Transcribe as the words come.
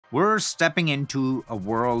We're stepping into a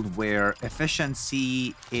world where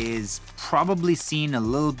efficiency is probably seen a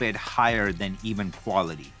little bit higher than even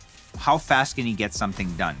quality. How fast can you get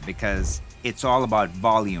something done? Because it's all about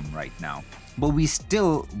volume right now, but we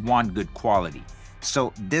still want good quality.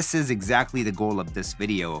 So this is exactly the goal of this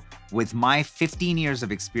video. With my 15 years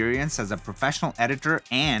of experience as a professional editor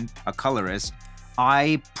and a colorist,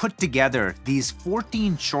 I put together these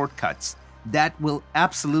 14 shortcuts that will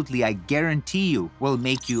absolutely, I guarantee you, will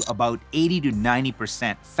make you about 80 to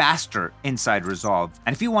 90% faster inside Resolve.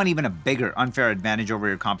 And if you want even a bigger unfair advantage over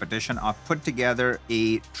your competition, I've put together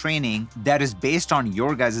a training that is based on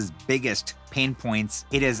your guys' biggest pain points.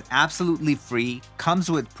 It is absolutely free, comes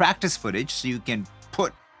with practice footage so you can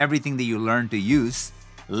put everything that you learn to use.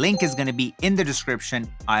 Link is going to be in the description.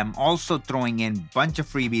 I'm also throwing in a bunch of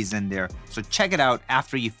freebies in there, so check it out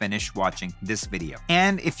after you finish watching this video.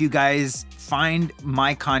 And if you guys find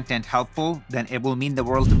my content helpful, then it will mean the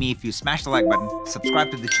world to me if you smash the like button, subscribe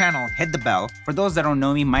to the channel, hit the bell. For those that don't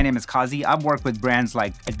know me, my name is Qazi. I've worked with brands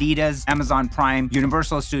like ADIDAS, Amazon Prime,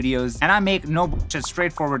 Universal Studios, and I make no bullshit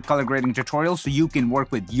straightforward color grading tutorials so you can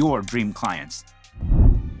work with your dream clients.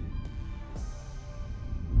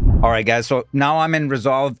 All right, guys, so now I'm in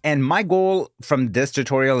Resolve, and my goal from this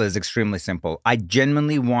tutorial is extremely simple. I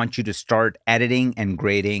genuinely want you to start editing and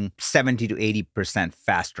grading 70 to 80%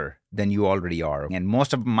 faster than you already are. And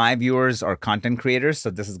most of my viewers are content creators,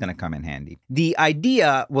 so this is going to come in handy. The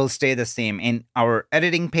idea will stay the same in our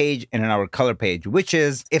editing page and in our color page, which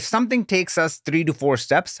is if something takes us 3 to 4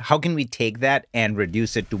 steps, how can we take that and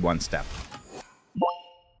reduce it to 1 step?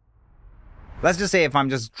 Let's just say if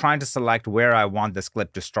I'm just trying to select where I want this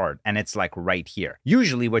clip to start, and it's like right here.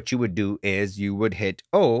 Usually what you would do is you would hit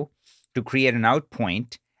O to create an out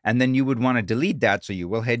point, and then you would want to delete that. So you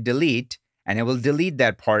will hit delete, and it will delete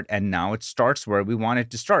that part, and now it starts where we want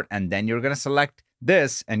it to start. And then you're going to select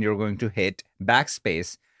this, and you're going to hit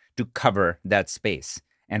backspace to cover that space,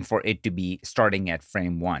 and for it to be starting at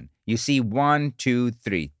frame 1. You see 1, 2,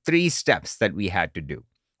 3. 3 steps that we had to do.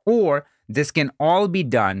 Or this can all be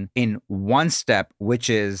done in 1 step, which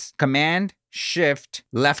is Command, Shift,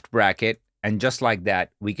 left bracket, and just like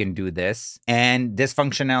that, we can do this. And this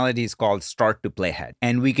functionality is called Start to Playhead.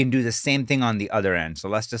 And we can do the same thing on the other end. So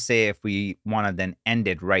let's just say if we want to then end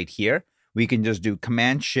it right here, we can just do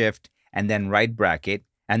Command, Shift, and then right bracket,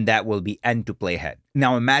 and that will be end to Playhead.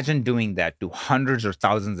 Now imagine doing that to hundreds or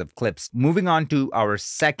thousands of clips. Moving on to our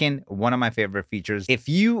second, one of my favorite features. If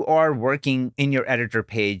you are working in your editor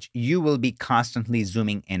page, you will be constantly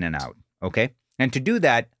zooming in and out, okay? And to do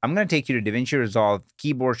that, I'm gonna take you to DaVinci Resolve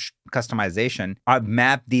keyboard customization. I've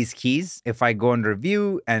mapped these keys. If I go under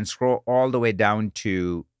View and scroll all the way down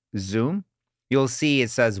to Zoom, you'll see it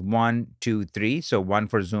says 1, 2, 3. So 1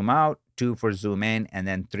 for zoom out, 2 for zoom in, and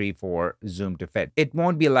then 3 for zoom to fit. It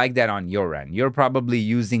won't be like that on your end. You're probably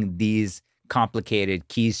using these complicated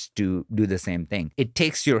keys to do the same thing. It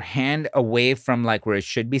takes your hand away from like where it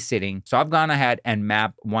should be sitting. So I've gone ahead and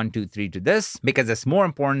mapped 1, 2, 3 to this because it's more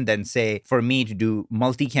important than say for me to do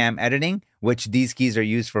multicam editing, which these keys are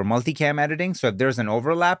used for multicam editing. So if there's an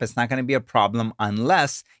overlap, it's not going to be a problem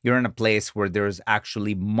unless you're in a place where there's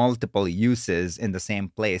actually multiple uses in the same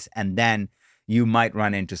place, and then you might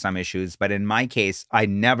run into some issues. But in my case, I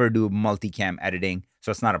never do multicam editing, so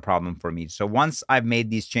it's not a problem for me. So once I've made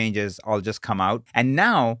these changes, I'll just come out. And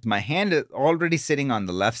now my hand is already sitting on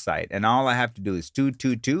the left side. And all I have to do is 2,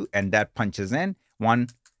 2, 2, and that punches in. 1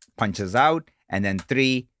 punches out, and then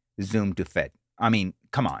 3, zoom to fit. I mean,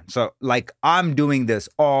 come on. So like I'm doing this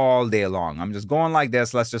all day long. I'm just going like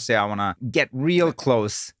this. Let's just say I want to get real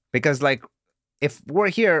close because like if we're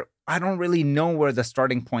here, I don't really know where the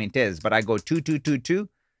starting point is, but I go 2, 2, 2, 2.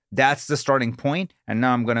 That's the starting point. And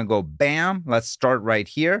now I'm going to go bam. Let's start right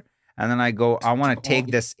here. And then I go, I want to take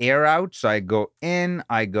this air out. So I go in,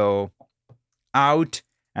 I go out,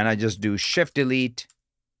 and I just do Shift Delete.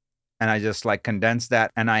 And I just like condense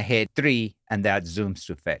that, and I hit 3, and that zooms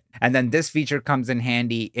to fit. And then this feature comes in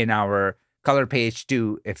handy in our color page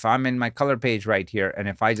too. If I'm in my color page right here, and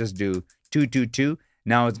if I just do 2, 2, 2,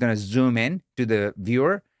 now it's going to zoom in to the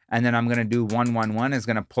viewer. And then I'm going to do 1, 1, 1. It's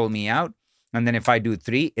going to pull me out. And then if I do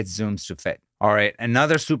 3, it zooms to fit. All right.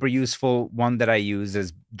 Another super useful one that I use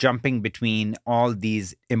is jumping between all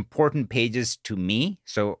these important pages to me.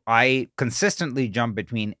 So I consistently jump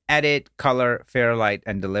between edit, color, fairlight,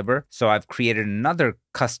 and deliver. So I've created another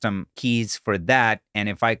custom keys for that. And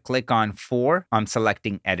if I click on 4, I'm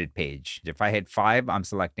selecting edit page. If I hit 5, I'm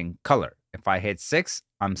selecting color. If I hit 6,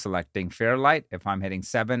 I'm selecting fairlight. If I'm hitting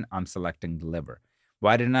 7, I'm selecting deliver.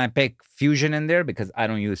 Why didn't I pick Fusion in there? Because I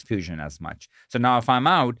don't use Fusion as much. So now if I'm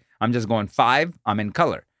out, I'm just going 5, I'm in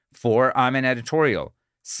color. 4, I'm in editorial.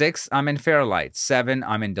 6, I'm in Fairlight. 7,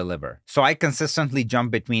 I'm in Deliver. So I consistently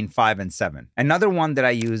jump between 5 and 7. Another one that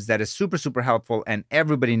I use that is super, super helpful and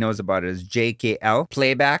everybody knows about it is JKL,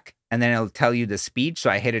 playback, and then it'll tell you the speed. So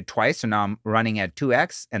I hit it twice, so now I'm running at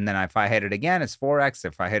 2x, and then if I hit it again, it's 4x.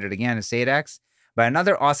 If I hit it again, it's 8x. But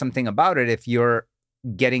another awesome thing about it, if you're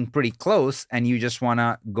getting pretty close and you just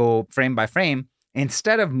wanna go frame by frame,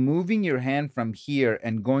 instead of moving your hand from here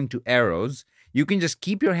and going to arrows, you can just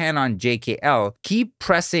keep your hand on JKL, keep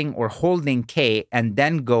pressing or holding K, and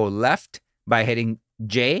then go left by hitting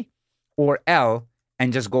J or L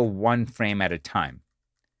and just go one frame at a time.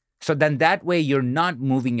 So then that way you're not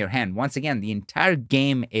moving your hand. Once again, the entire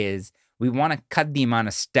game is we want to cut the amount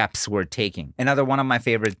of steps we're taking. Another one of my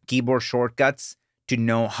favorite keyboard shortcuts to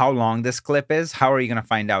know how long this clip is. How are you going to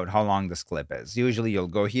find out how long this clip is? Usually you'll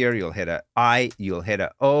go here, you'll hit a I, you'll hit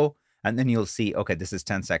a O, and then you'll see, okay, this is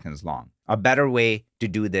 10 seconds long. A better way to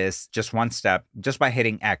do this, just one step, just by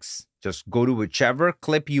hitting X. Just go to whichever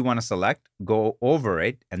clip you want to select, go over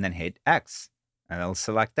it, and then hit X. And it'll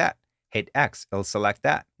select that. Hit X, it'll select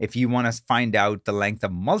that. If you want to find out the length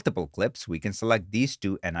of multiple clips, we can select these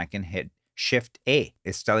two, and I can hit Shift A.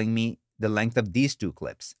 It's telling me the length of these two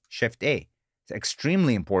clips. Shift A. It's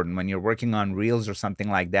extremely important when you're working on reels or something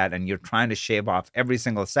like that and you're trying to shave off every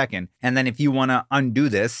single second. And then if you want to undo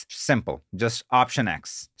this, simple, just Option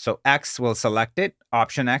X. So X will select it,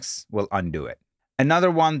 Option X will undo it.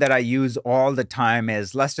 Another one that I use all the time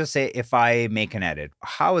is, let's just say if I make an edit,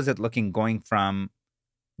 how is it looking going from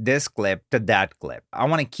this clip to that clip? I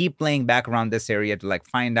want to keep playing back around this area to like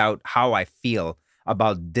find out how I feel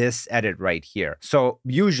about this edit right here. So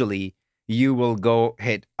usually you will go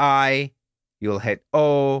hit I, you'll hit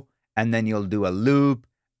O, and then you'll do a loop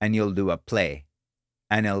and you'll do a play.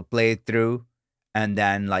 And it'll play through and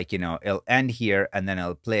then like, you know, it'll end here and then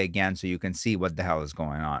it'll play again so you can see what the hell is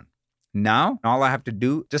going on. Now, all I have to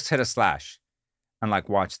do, just hit a slash and like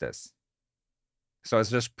watch this. So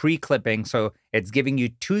it's just pre-clipping. So it's giving you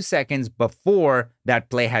 2 seconds before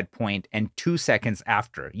that playhead point and 2 seconds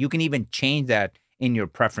after. You can even change that in your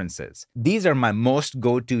preferences. These are my most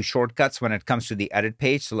go-to shortcuts when it comes to the edit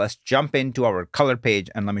page. So let's jump into our color page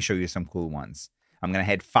and let me show you some cool ones. I'm gonna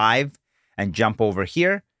hit 5 and jump over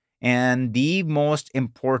here. And the most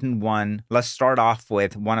important one, let's start off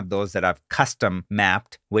with one of those that I've custom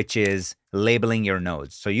mapped, which is labeling your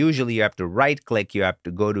nodes. So usually you have to right click, you have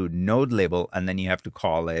to go to node label, and then you have to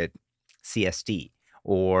call it CST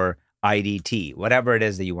or IDT, whatever it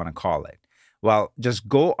is that you want to call it. Well, just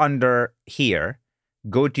go under here,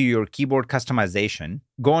 go to your keyboard customization,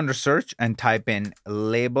 go under search and type in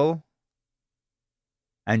label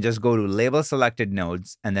and just go to label selected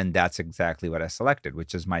nodes. And then that's exactly what I selected,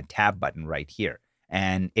 which is my tab button right here.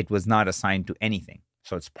 And it was not assigned to anything.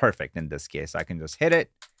 So it's perfect in this case. I can just hit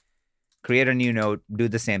it, create a new node, do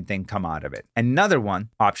the same thing, come out of it. Another one,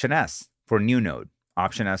 Option S for new node,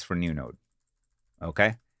 Option S for new node.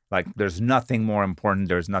 Okay. Like there's nothing more important.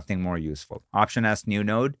 There's nothing more useful. Option S, new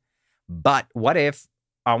node. But what if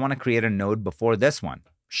I want to create a node before this one?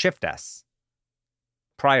 Shift S,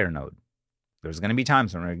 prior node. There's going to be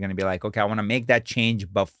times when we're going to be like, okay, I want to make that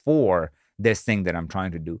change before this thing that I'm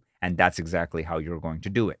trying to do. And that's exactly how you're going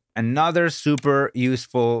to do it. Another super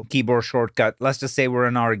useful keyboard shortcut. Let's just say we're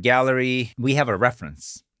in our gallery. We have a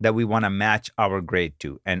reference that we want to match our grade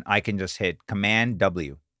to. And I can just hit Command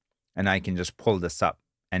W and I can just pull this up.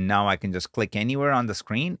 And now I can just click anywhere on the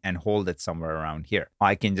screen and hold it somewhere around here.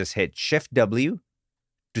 I can just hit Shift W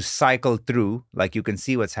to cycle through, like you can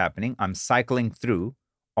see what's happening. I'm cycling through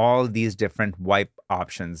all these different wipe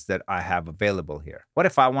options that I have available here. What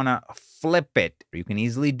if I want to flip it? You can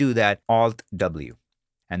easily do that, Alt W.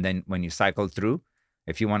 And then when you cycle through,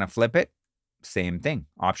 if you want to flip it, same thing,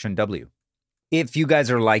 Option W. If you guys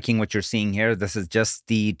are liking what you're seeing here, this is just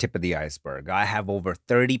the tip of the iceberg. I have over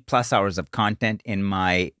 30 plus hours of content in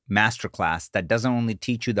my masterclass that doesn't only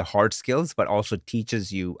teach you the hard skills, but also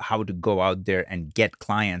teaches you how to go out there and get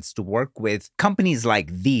clients to work with companies like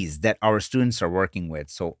these that our students are working with.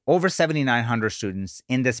 So over 7,900 students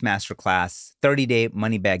in this masterclass, 30-day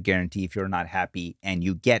money-back guarantee if you're not happy, and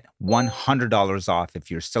you get $100 off if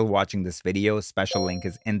you're still watching this video. Special link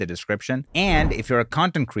is in the description. And if you're a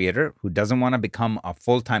content creator who doesn't want to become a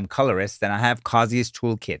full-time colorist, then I have Qazi's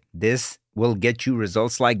toolkit. This will get you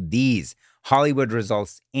results like these, Hollywood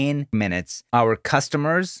results in minutes. Our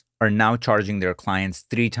customers are now charging their clients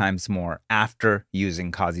 3 times more after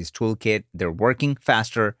using Qazi's toolkit. They're working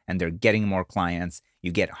faster and they're getting more clients.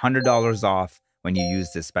 You get $100 off when you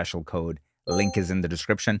use this special code. Link is in the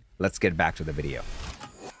description. Let's get back to the video.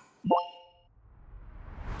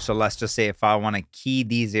 So let's just say if I want to key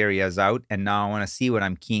these areas out and now I want to see what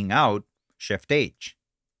I'm keying out, Shift H.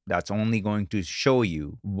 That's only going to show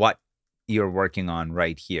you what you're working on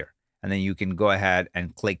right here. And then you can go ahead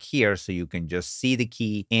and click here so you can just see the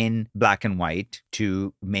key in black and white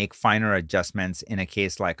to make finer adjustments in a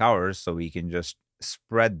case like ours. So we can just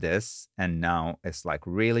spread this, and now it's like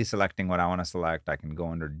really selecting what I want to select. I can go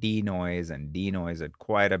under denoise and denoise it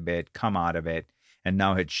quite a bit, come out of it, and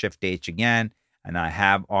now hit Shift H again. And I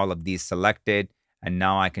have all of these selected. And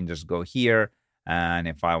now I can just go here. And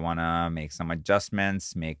if I want to make some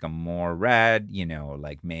adjustments, make them more red, you know,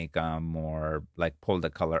 like make them more, like pull the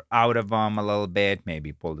color out of them a little bit,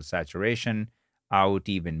 maybe pull the saturation out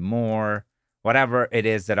even more. Whatever it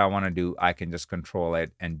is that I want to do, I can just control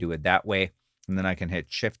it and do it that way. And then I can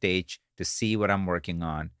hit Shift H to see what I'm working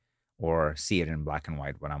on, or see it in black and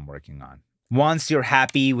white what I'm working on. Once you're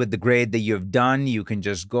happy with the grade that you've done, you can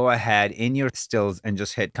just go ahead in your stills and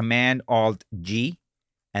just hit Command-Alt-G.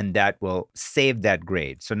 And that will save that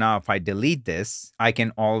grade. So now if I delete this, I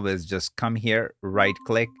can always just come here, right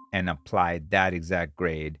click, and apply that exact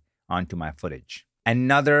grade onto my footage.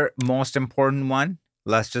 Another most important one,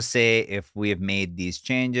 let's just say if we have made these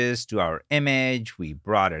changes to our image, we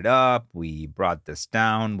brought it up, we brought this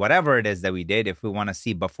down, whatever it is that we did, if we want to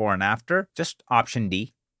see before and after, just Option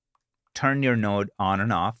D, turn your node on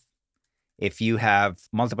and off. If you have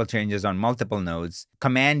multiple changes on multiple nodes,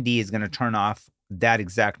 Command D is going to turn off that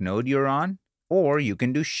exact node you're on, or you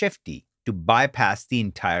can do Shift D to bypass the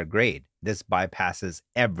entire grade. This bypasses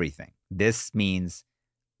everything. This means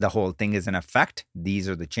the whole thing is in effect. These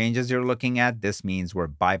are the changes you're looking at. This means we're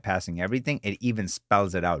bypassing everything. It even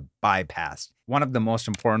spells it out, bypassed. One of the most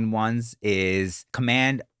important ones is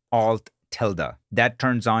Command-Alt-tilde. That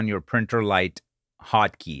turns on your printer light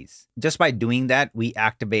hotkeys. Just by doing that, we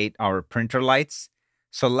activate our printer lights.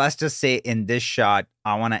 So let's just say in this shot,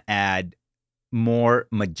 I want to add more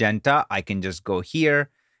magenta. I can just go here,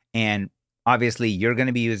 and obviously you're going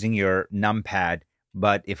to be using your numpad,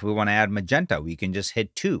 but if we want to add magenta, we can just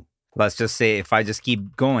hit 2. Let's just say if I just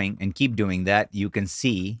keep going and keep doing that, you can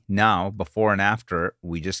see now before and after,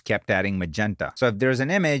 we just kept adding magenta. So if there's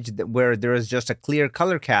an image where there is just a clear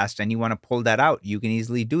color cast and you want to pull that out, you can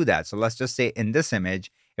easily do that. So let's just say in this image,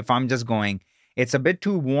 if I'm just going, it's a bit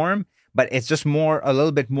too warm, but it's just more, a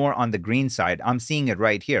little bit more on the green side. I'm seeing it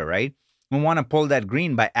right here, right? We want to pull that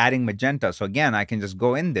green by adding magenta. So again, I can just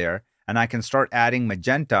go in there and I can start adding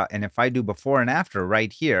magenta. And if I do before and after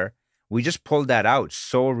right here, we just pull that out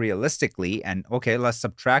so realistically. And okay, let's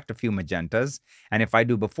subtract a few magentas. And if I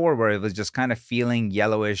do before where it was just kind of feeling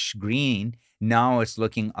yellowish green, now it's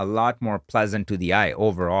looking a lot more pleasant to the eye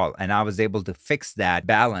overall. And I was able to fix that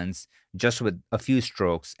balance just with a few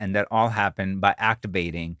strokes. And that all happened by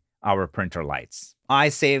activating our printer lights. I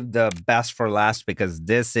saved the best for last because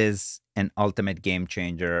this is an ultimate game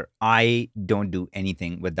changer. I don't do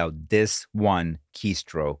anything without this one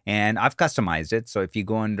keystroke, and I've customized it. So if you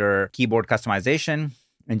go under keyboard customization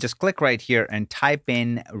and just click right here and type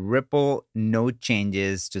in ripple node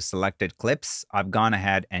changes to selected clips, I've gone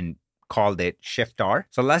ahead and called it Shift R.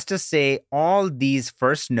 So let's just say all these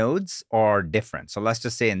first nodes are different. So let's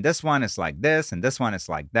just say in this one it's like this, and this one is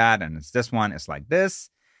like that, and this one is like this,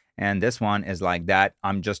 and this one is like that.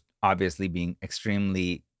 I'm just obviously being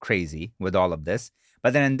extremely crazy with all of this.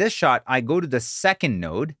 But then in this shot, I go to the second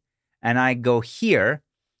node and I go here.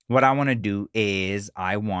 What I want to do is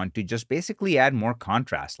I want to just basically add more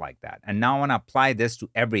contrast like that. And now I want to apply this to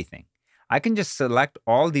everything. I can just select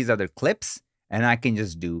all these other clips and I can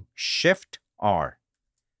just do Shift R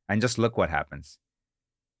and just look what happens.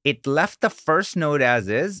 It left the first node as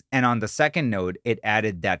is, and on the second node, it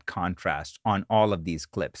added that contrast on all of these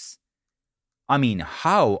clips. I mean,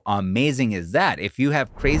 how amazing is that? If you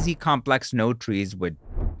have crazy complex node trees with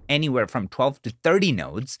anywhere from 12 to 30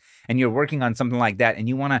 nodes, and you're working on something like that, and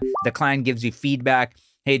you want to, the client gives you feedback,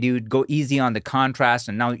 hey dude, go easy on the contrast,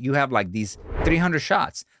 and now you have like these 300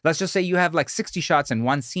 shots. Let's just say you have like 60 shots in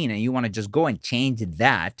one scene, and you want to just go and change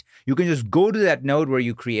that. You can just go to that node where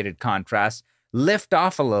you created contrast, lift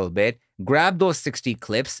off a little bit, grab those 60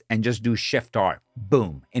 clips, and just do Shift R,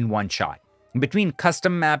 boom, in one shot. Between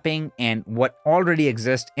custom mapping and what already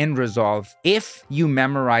exists in Resolve, if you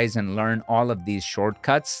memorize and learn all of these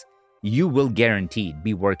shortcuts, you will guaranteed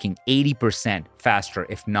be working 80% faster,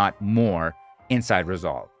 if not more, inside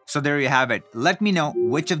Resolve. So there you have it. Let me know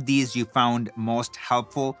which of these you found most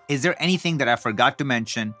helpful. Is there anything that I forgot to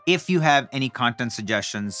mention? If you have any content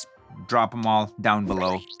suggestions, drop them all down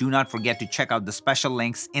below. Do not forget to check out the special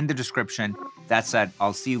links in the description. That said,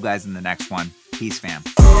 I'll see you guys in the next one. Peace, fam.